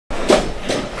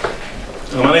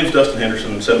My name's Dustin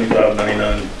Henderson,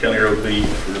 7599 County Road B,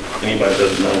 for anybody that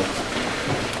doesn't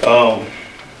know.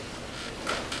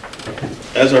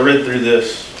 As I read through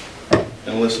this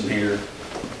and listened here,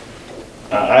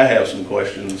 I have some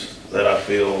questions that I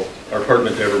feel are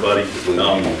pertinent to everybody.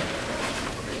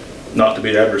 Not to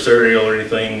be adversarial or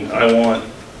anything, I want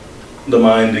the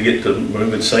mine to get to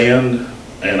moving sand,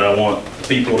 and I want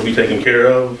people to be taken care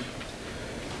of.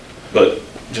 But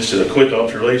just as a quick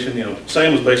observation, you know,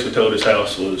 Sam was basically told his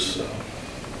house was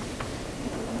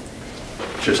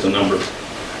just a number.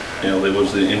 You know, it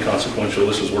was the inconsequential,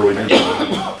 this is where we need to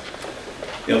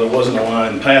live. You know, there wasn't a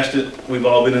line past it. We've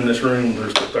all been in this room.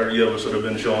 There's the 30 of us that have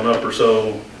been showing up or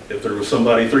so. If there was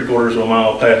somebody 3/4 of a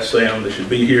mile past Sam that should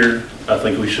be here, I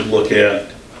think we should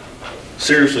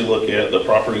seriously look at the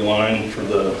property line for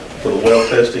the well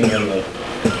testing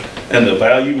and the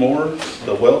value more.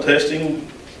 The well testing,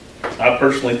 I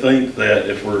personally think that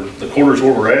if the quarters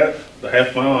where we're at, the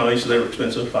half mile, I know you said they were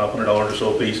expensive, $500 or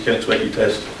so a piece. Can't expect you to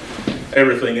test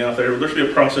everything out there. There should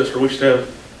be a process where we should have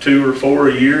 2 or 4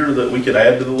 a year that we could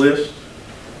add to the list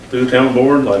through the town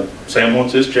board. Like Sam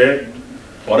wants his check,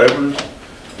 whatever.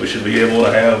 We should be able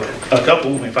to have a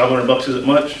couple. I mean, $500 isn't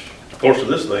much, of course, of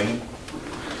this thing.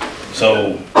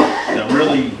 So, you know,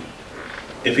 really,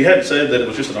 if he hadn't said that it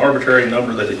was just an arbitrary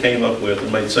number that they came up with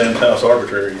and made Sam's house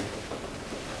arbitrary,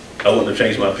 I wouldn't have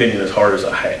changed my opinion as hard as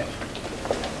I have.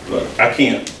 But I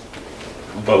can't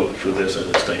vote for this as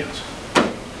it stands.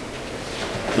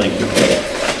 Thank you.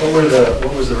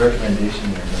 What was the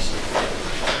recommendation there, Mr.?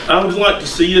 I would like to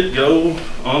see it go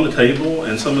on the table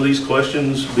and some of these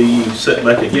questions be set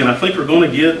back again. I think we're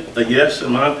going to get a yes,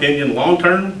 in my opinion, long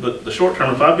term, but the short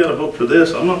term, if I've got to vote for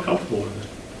this, I'm not comfortable with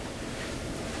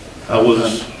it. I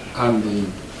was on the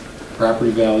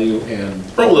property value and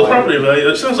the property value.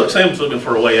 It sounds like Sam was looking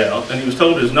for a way out, and he was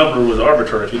told his number was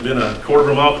arbitrary. If he'd been a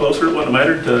 1/4 mile closer, it wouldn't have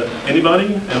mattered to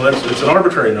anybody, and it's an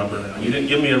arbitrary number now. You didn't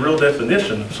give me a real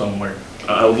definition of somewhere.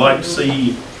 I would like to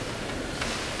see.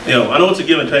 You know, I know it's a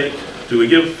give and take. Do we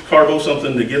give Carbo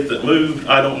something to get that moved?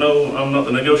 I don't know. I'm not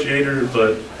the negotiator,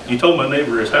 but you told my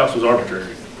neighbor his house was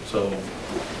arbitrary. So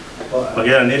I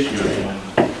got an issue with him.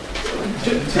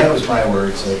 That was my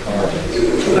words, so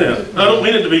Yeah, I don't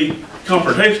mean it to be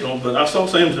confrontational, but I saw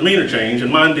Sam's demeanor change,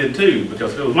 and mine did too,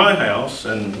 because if it was my house,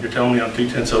 and you're telling me I'm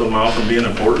 2/10 of a mile from being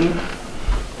important,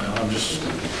 well,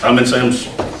 I'm in Sam's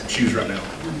shoes right now,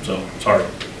 so sorry.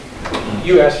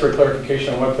 You asked for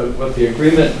clarification on what the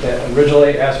agreement that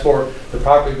originally asked for. The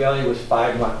property value was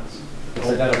 5 miles. It's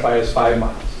identified as 5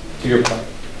 miles, to your point.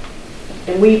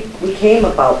 And we came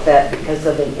about that because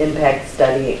of an impact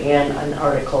study and an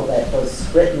article that was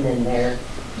written in there.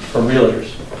 From realtors.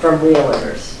 From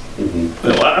realtors.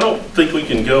 Well, I don't think we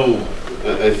can go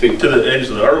I think to the edge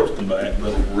of the earth and back,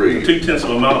 but 2/10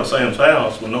 of a mile of Sam's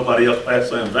house, when nobody else past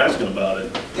Sam's asking about it,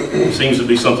 seems to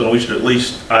be something we should at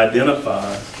least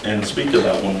identify and speak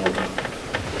about one more time.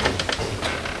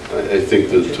 I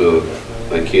think that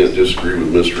I can't disagree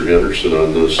with Mr. Henderson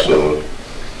on this,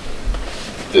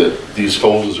 that these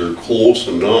houses are close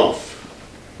enough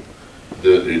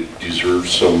that it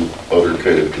deserves some other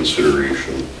kind of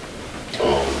consideration.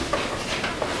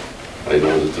 I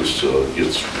know that this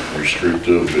gets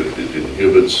restrictive, it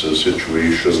inhibits a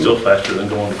situation. Still faster than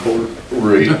going to court.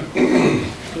 Right.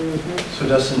 So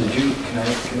Dustin, did you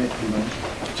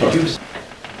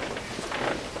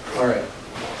all right.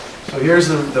 So here's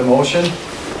the motion.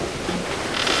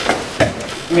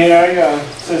 May I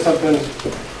say something?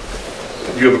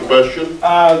 You have a question?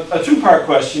 A two-part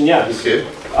question, yes. Okay.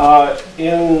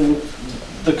 In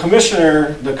the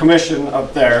commission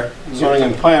up there, zoning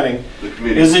and planning, The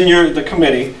committee. is in the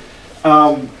committee,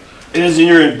 it is in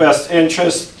your best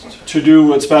interest to do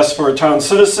what's best for town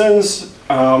citizens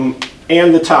and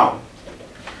the town.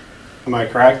 Am I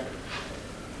correct?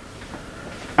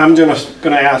 I'm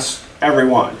gonna ask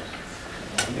everyone.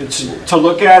 It's to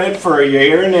look at it for a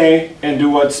yay or a nay and do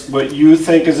what you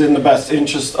think is in the best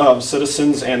interest of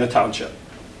citizens and the township.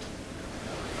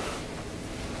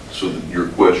 So your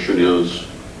question is?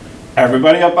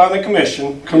 Everybody up on the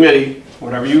committee,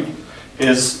 whatever you,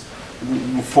 is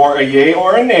for a yay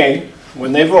or a nay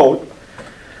when they vote,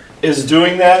 is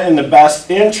doing that in the best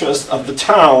interest of the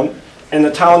town and the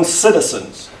town's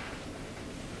citizens.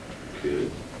 Okay,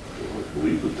 I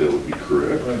believe that would be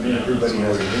correct. I mean, everybody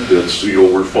has a That's, you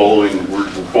know, we're following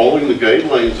the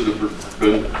guidelines that have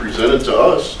been presented to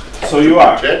us. So you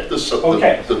are. Protect the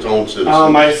town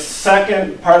citizens. My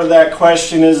second part of that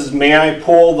question is, may I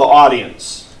poll the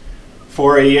audience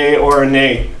for a yay or a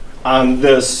nay on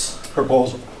this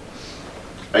proposal?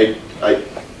 If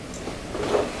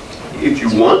you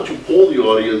want to poll the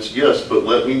audience, yes, but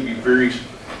let me be very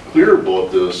clear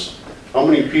about this, how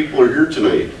many people are here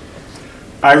tonight?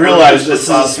 I realize this is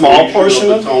a small portion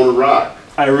The of, town of Rock.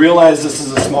 I realize this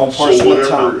is a small portion So of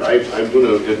town. whatever, I'm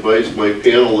gonna advise my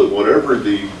panel that whatever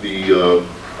the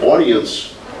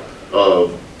audience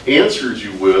answers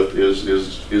you with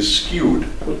is skewed.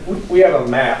 We have a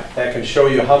map that can show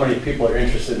you how many people are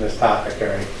interested in this topic,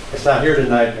 Eric. It's not here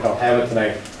tonight, I don't have it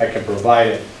tonight, I can provide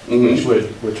it,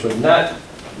 which would not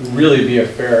really be a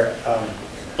fair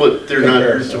But they're not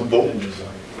here to comparison.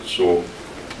 vote, so.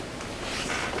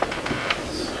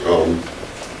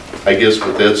 I guess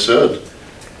with that said,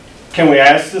 Can we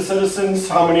ask the citizens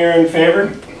how many are in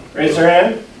favor? Raise their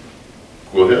hand.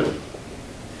 go ahead.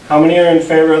 How many are in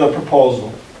favor of the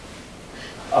proposal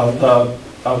of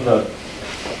the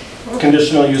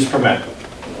conditional use permit?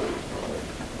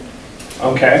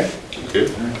 Okay. Okay,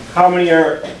 How many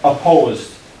are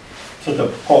opposed to the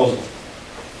proposal?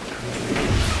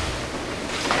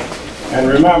 And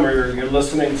remember, you're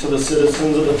listening to the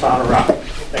citizens of the town of Rock.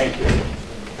 Thank you.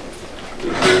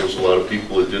 there's a lot of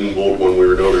people that didn't vote one way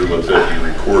or another, let that be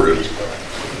recorded.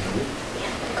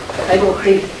 I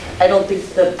don't think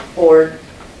the board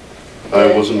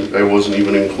I wasn't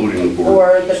even including the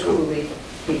board. or the so. Cooley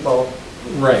people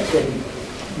Right, didn't,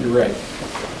 you're right.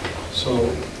 So,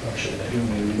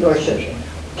 nor should they.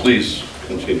 Please,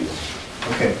 continue.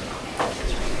 okay.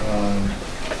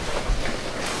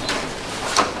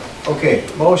 Okay,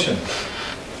 motion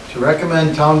to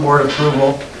recommend town board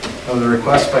approval of the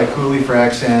request by Cooley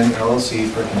Fraxan LLC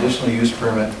for a conditional use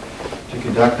permit to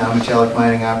conduct non-metallic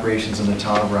mining operations in the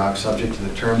town of Rock, subject to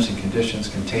the terms and conditions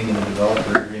contained in the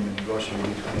developer agreement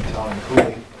negotiated between the town and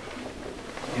Cooley,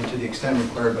 and to the extent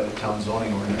required by the town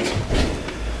zoning ordinance,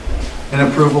 and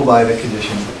approval by the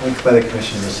commission of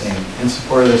the same. In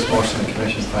support of this motion, the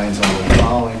commission finds under the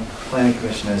following: the planning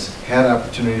commission has had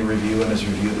opportunity to review and has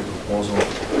reviewed the proposal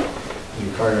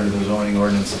required under the zoning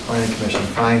ordinance. The planning commission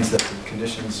finds that the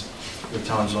conditions of the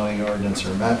town zoning ordinance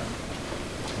are met.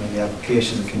 And the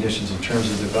application of the conditions and terms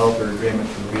of the developer agreement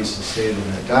for the reasons stated in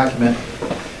that document.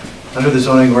 Under the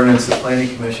zoning ordinance, the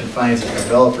planning commission finds that the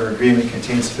developer agreement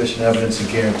contains sufficient evidence and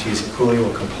guarantees that Cooley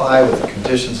will comply with the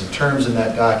conditions and terms in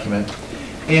that document.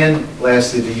 And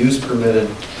lastly, the use permitted,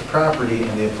 the property,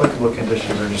 and the applicable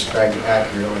conditions are described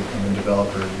accurately in the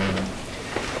developer agreement.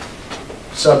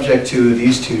 Subject to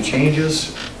these two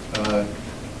changes,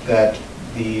 that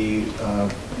the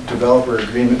developer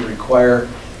agreement require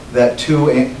that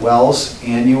 2 wells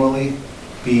annually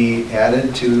be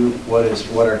added to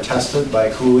what are tested by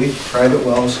Cooley, private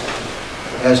wells,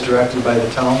 as directed by the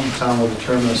town. The town will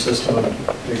determine the system of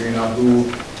figuring out who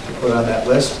to put on that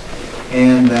list,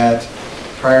 and that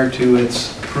prior to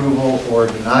its approval or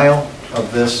denial of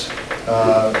this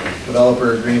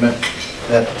developer agreement,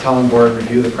 that the town board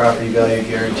review the property value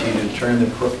guarantee to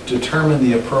determine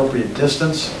the appropriate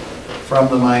distance from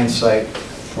the mine site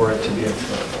for it to be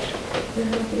approved.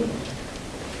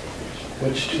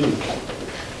 Which two?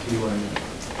 Do you want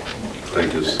to- I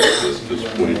guess at this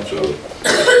point, I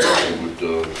would be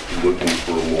looking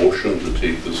for a motion to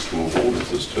take this to a vote at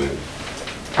this time.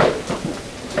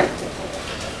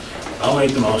 I'll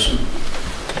make the motion.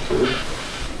 Okay.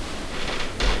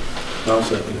 I'll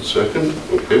second. Second,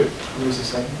 okay. Who was the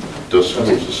second? Dustin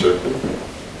was the second.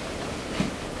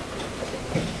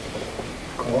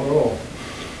 Call roll.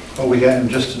 Oh, we got, and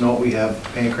just to note, we have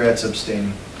Pancratz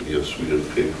abstaining. Yes, we have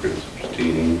Pancratz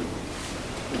abstaining.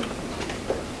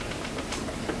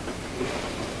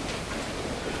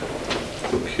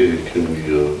 Okay, can we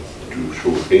do show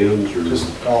of hands or? Just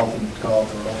call the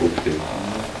roll. Okay.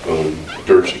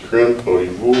 Darcy Kren, how do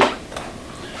you vote?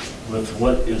 With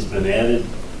what has been added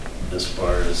as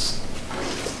far as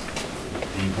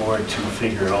the board to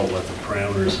figure out what the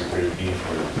parameters are going to be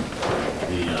for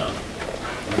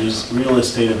the real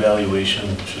estate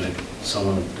evaluation, should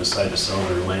someone decide to sell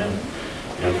their land,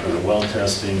 and for the well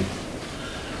testing,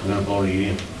 I'm going to vote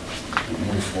yea to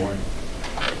move forward.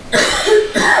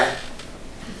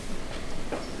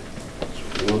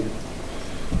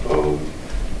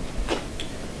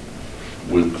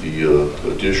 With the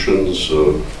additions,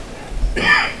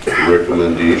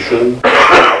 recommendation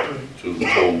to the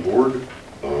town board,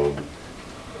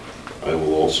 I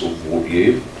will also vote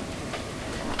yea.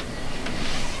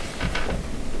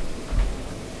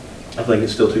 I think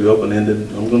it's still too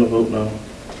open-ended. I'm gonna vote no.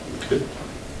 Okay.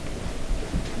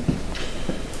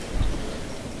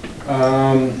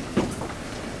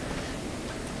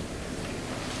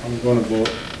 I'm going to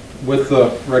vote with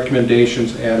the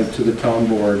recommendations added to the town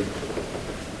board.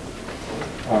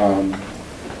 I'm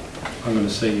going to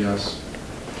say yes.